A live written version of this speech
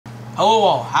Hello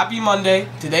all, happy Monday.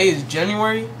 Today is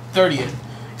January 30th,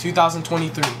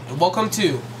 2023, and welcome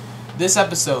to this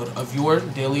episode of your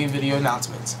daily video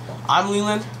announcements. I'm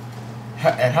Leland.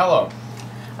 And hello,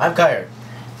 I'm Kyer.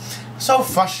 So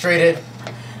frustrated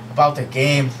about the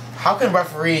game. How can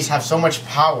referees have so much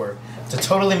power to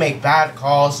totally make bad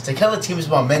calls, to kill a team's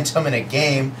momentum in a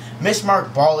game,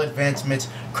 mismark ball advancements,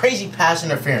 crazy pass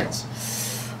interference?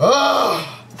 Ugh.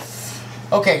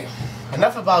 Okay,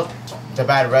 enough about the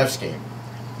bad refs game.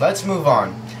 Let's move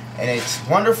on. And it's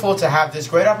wonderful to have this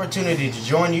great opportunity to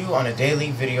join you on a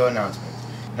daily video announcement.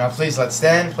 Now please let's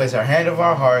stand, place our hand over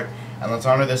our heart, and let's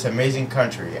honor this amazing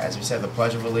country as we say the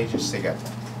Pledge of Allegiance together.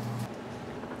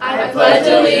 I pledge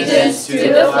allegiance to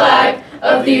the flag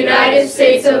of the United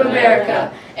States of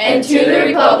America and to the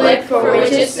republic for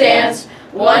which it stands,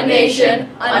 one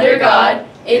nation, under God,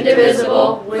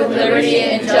 indivisible, with liberty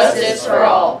and justice for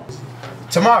all.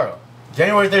 Tomorrow,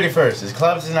 January 31st, is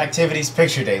Clubs and Activities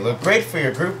Picture Day. Look great for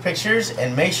your group pictures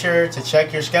and make sure to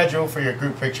check your schedule for your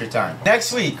group picture time.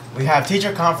 Next week, we have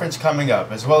teacher conference coming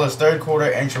up as well as third quarter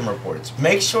interim reports.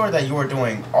 Make sure that you are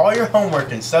doing all your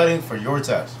homework and studying for your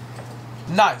test.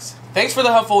 Nice. Thanks for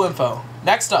the helpful info.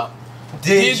 Next up,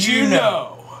 did you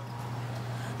know?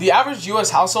 The average U.S.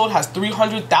 household has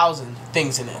 300,000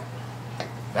 things in it.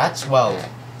 That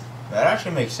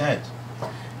actually makes sense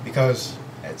because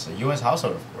it's a U.S.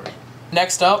 household, of course.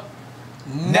 Next up,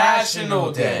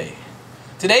 National Day.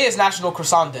 Today is National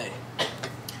Croissant Day.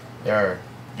 They're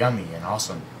yummy and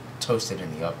awesome, toasted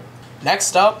in the oven.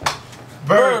 Next up,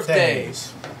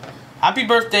 birthdays. Happy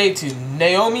birthday to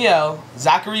Naomi L.,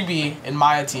 Zachary B., and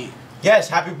Maya T. Yes,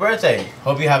 happy birthday.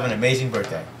 Hope you have an amazing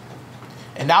birthday.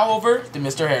 And now over to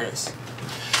Mr. Harris.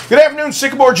 Good afternoon,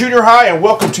 Sycamore Junior High, and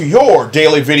welcome to your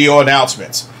daily video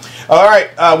announcements. All right,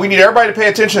 we need everybody to pay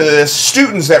attention to this.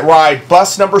 Students that ride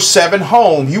bus number 7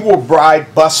 home, you will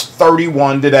ride bus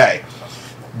 31 today.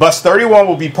 Bus 31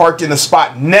 will be parked in the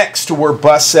spot next to where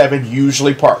bus 7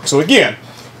 usually parks. So again,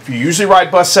 if you usually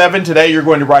ride bus 7, today you're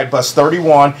going to ride bus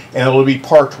 31, and it'll be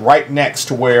parked right next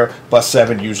to where bus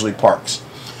 7 usually parks.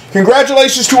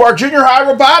 Congratulations to our junior high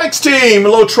robotics team. A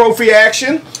little trophy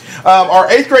action. Our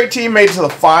 8th grade team made it to the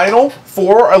final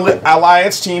 4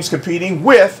 Alliance teams competing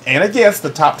with and against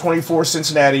the top 24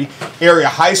 Cincinnati area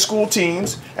high school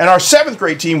teams. And our 7th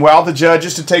grade team wowed the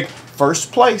judges to take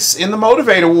first place in the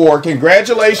Motivate Award.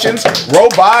 Congratulations,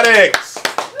 robotics.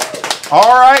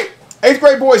 All right. 8th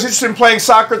grade boys interested in playing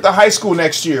soccer at the high school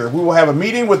next year. We will have a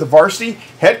meeting with the varsity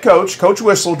head coach, Coach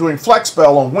Whistle, doing Flex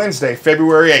Bell on Wednesday,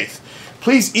 February 8th.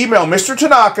 Please email Mr.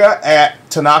 Tanaka at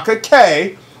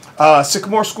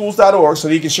tanaka@sycamoreschools.org so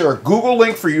that he can share a Google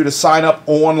link for you to sign up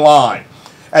online.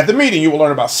 At the meeting, you will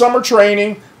learn about summer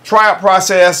training, tryout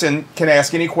process, and can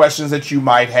ask any questions that you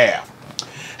might have.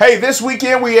 Hey, this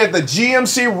weekend we had the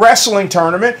GMC Wrestling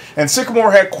Tournament, and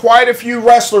Sycamore had quite a few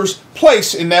wrestlers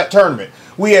place in that tournament.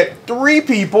 We had 3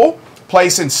 people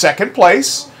place in second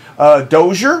place,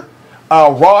 Dozier,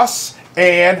 Ross,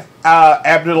 and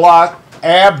Abdullah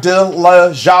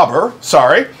Jabber.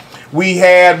 Sorry. We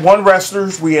had 1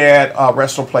 wrestlers. We had a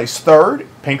wrestler place 3rd,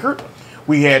 Pinkert.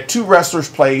 We had 2 wrestlers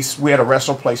place. We had a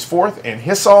wrestler place 4th in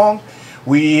Hissong.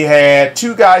 We had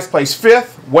 2 guys place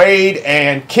 5th, Wade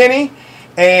and Kenny.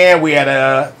 And we had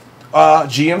a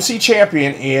GMC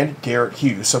champion in Garrett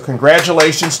Hughes. So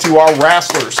congratulations to our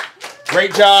wrestlers.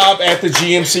 Great job at the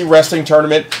GMC Wrestling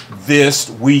Tournament this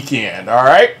weekend. All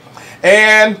right.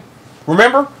 And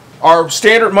remember our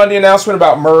standard Monday announcement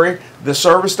about Murray, the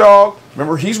service dog.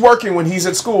 Remember, he's working when he's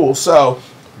at school, so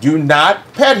do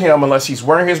not pet him unless he's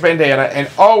wearing his bandana, and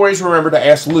always remember to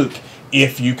ask Luke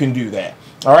if you can do that.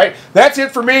 All right, that's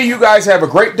it for me. You guys have a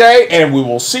great day, and we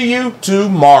will see you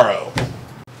tomorrow.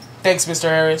 Thanks, Mr.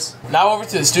 Harris. Now over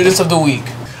to the Students of the Week.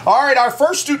 All right, our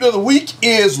first student of the week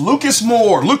is Lucas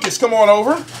Moore. Lucas, come on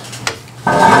over.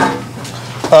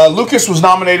 Lucas was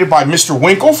nominated by Mr.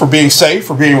 Winkle for being safe,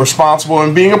 for being responsible,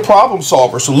 and being a problem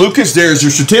solver. So, Lucas, there's your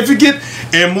certificate,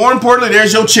 and more importantly,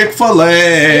 there's your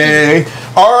Chick-fil-A.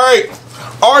 All right,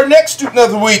 our next student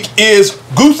of the week is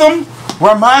Gutham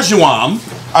Ramajuam.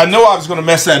 I know I was going to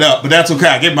mess that up, but that's okay.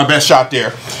 I gave my best shot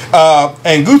there.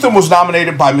 And Gutham was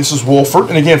nominated by Mrs. Wolford,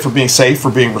 and again, for being safe, for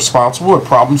being responsible, a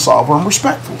problem solver, and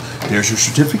respectful. There's your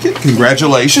certificate.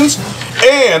 Congratulations.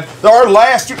 And our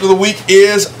last student of the week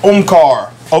is Omkar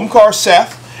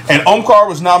Seth, and Omkar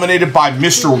was nominated by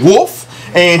Mr. Wolf,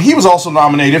 and he was also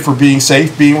nominated for being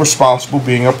safe, being responsible,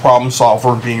 being a problem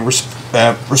solver, and being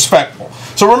respectful.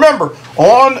 So remember,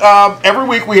 on every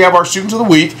week we have our Students of the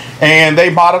Week, and they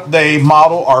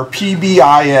model our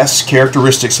PBIS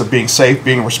characteristics of being safe,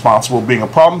 being responsible, being a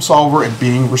problem solver, and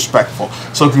being respectful.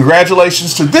 So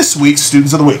congratulations to this week's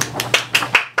Students of the Week.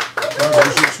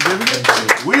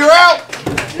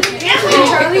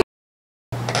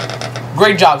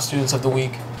 Great job, students of the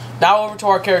week. Now over to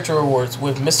our character awards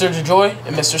with Mr. DeJoy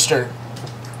and Mr. Stern.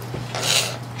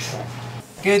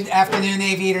 Good afternoon,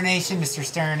 Aviator Nation. Mr.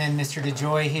 Stern and Mr.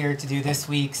 DeJoy here to do this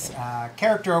week's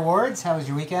character awards. How was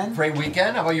your weekend? Great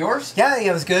weekend. How about yours? Yeah,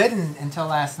 it was good until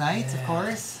last night, of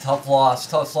course. Tough loss.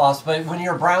 But when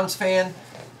you're a Browns fan,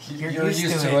 you're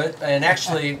used to it. And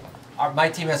actually, my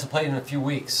team hasn't played in a few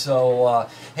weeks. So,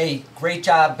 hey, great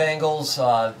job,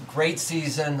 Bengals. Great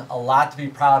season. A lot to be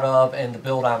proud of and to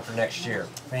build on for next year.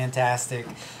 Fantastic.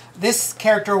 This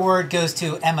character award goes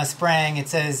to Emma Sprang. It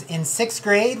says, in 6th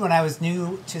grade, when I was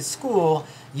new to school,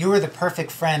 you were the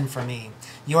perfect friend for me.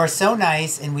 You are so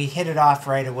nice, and we hit it off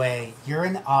right away. You're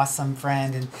an awesome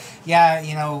friend. And yeah,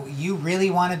 you know, you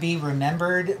really want to be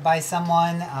remembered by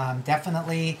someone.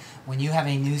 Definitely when you have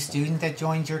a new student that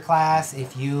joins your class,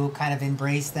 if you kind of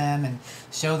embrace them and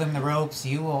show them the ropes,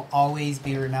 you will always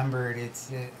be remembered.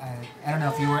 I don't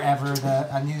know if you were ever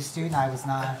a new student. I was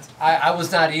not. I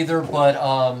was not either, but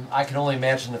I can only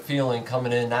imagine the feeling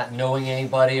coming in, not knowing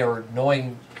anybody or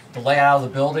knowing the layout of the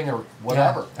building or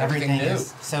whatever. Yeah, everything new.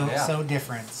 Is so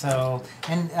different. So,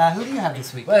 and who do you have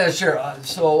this week? Well, sure.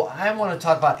 So I want to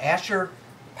talk about Asher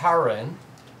Parin,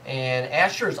 and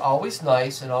Asher is always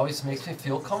nice and always makes me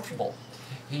feel comfortable.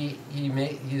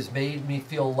 He's made me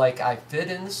feel like I fit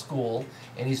in the school,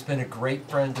 and he's been a great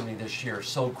friend to me this year.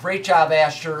 So great job,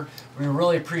 Asher. We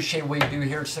really appreciate what you do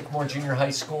here at Sycamore Junior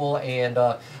High School, and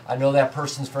I know that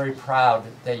person's very proud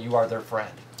that you are their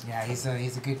friend. Yeah, he's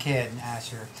a good kid,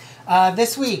 Asher.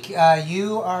 This week,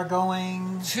 you are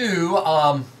going to.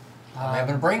 I'm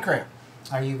having a brain cramp.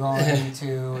 Are you going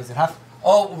to? Is it Huff?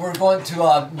 Oh, we're going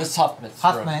to Miss Huffman's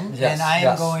Huffman, room. Yes, and I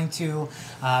am going to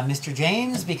Mr.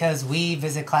 James because we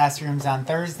visit classrooms on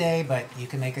Thursday, but you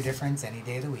can make a difference any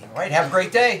day of the week. All right, have a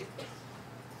great day.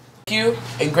 Thank you,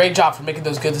 and great job for making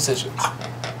those good decisions.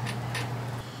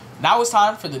 Now it's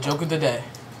time for the joke of the day.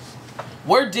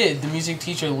 Where did the music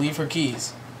teacher leave her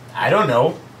keys? I don't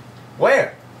know.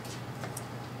 Where?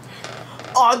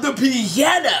 On the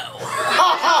piano!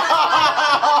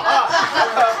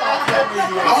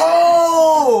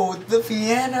 Oh, the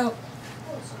piano.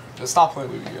 Just stop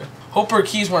playing with me, girl. Hope her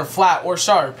keys weren't flat or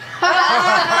sharp.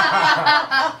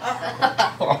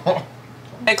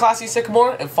 Hey, Classy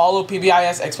Sycamore, and follow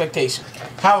PBIS expectation.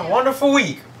 Have a wonderful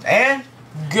week, and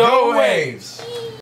Go Waves!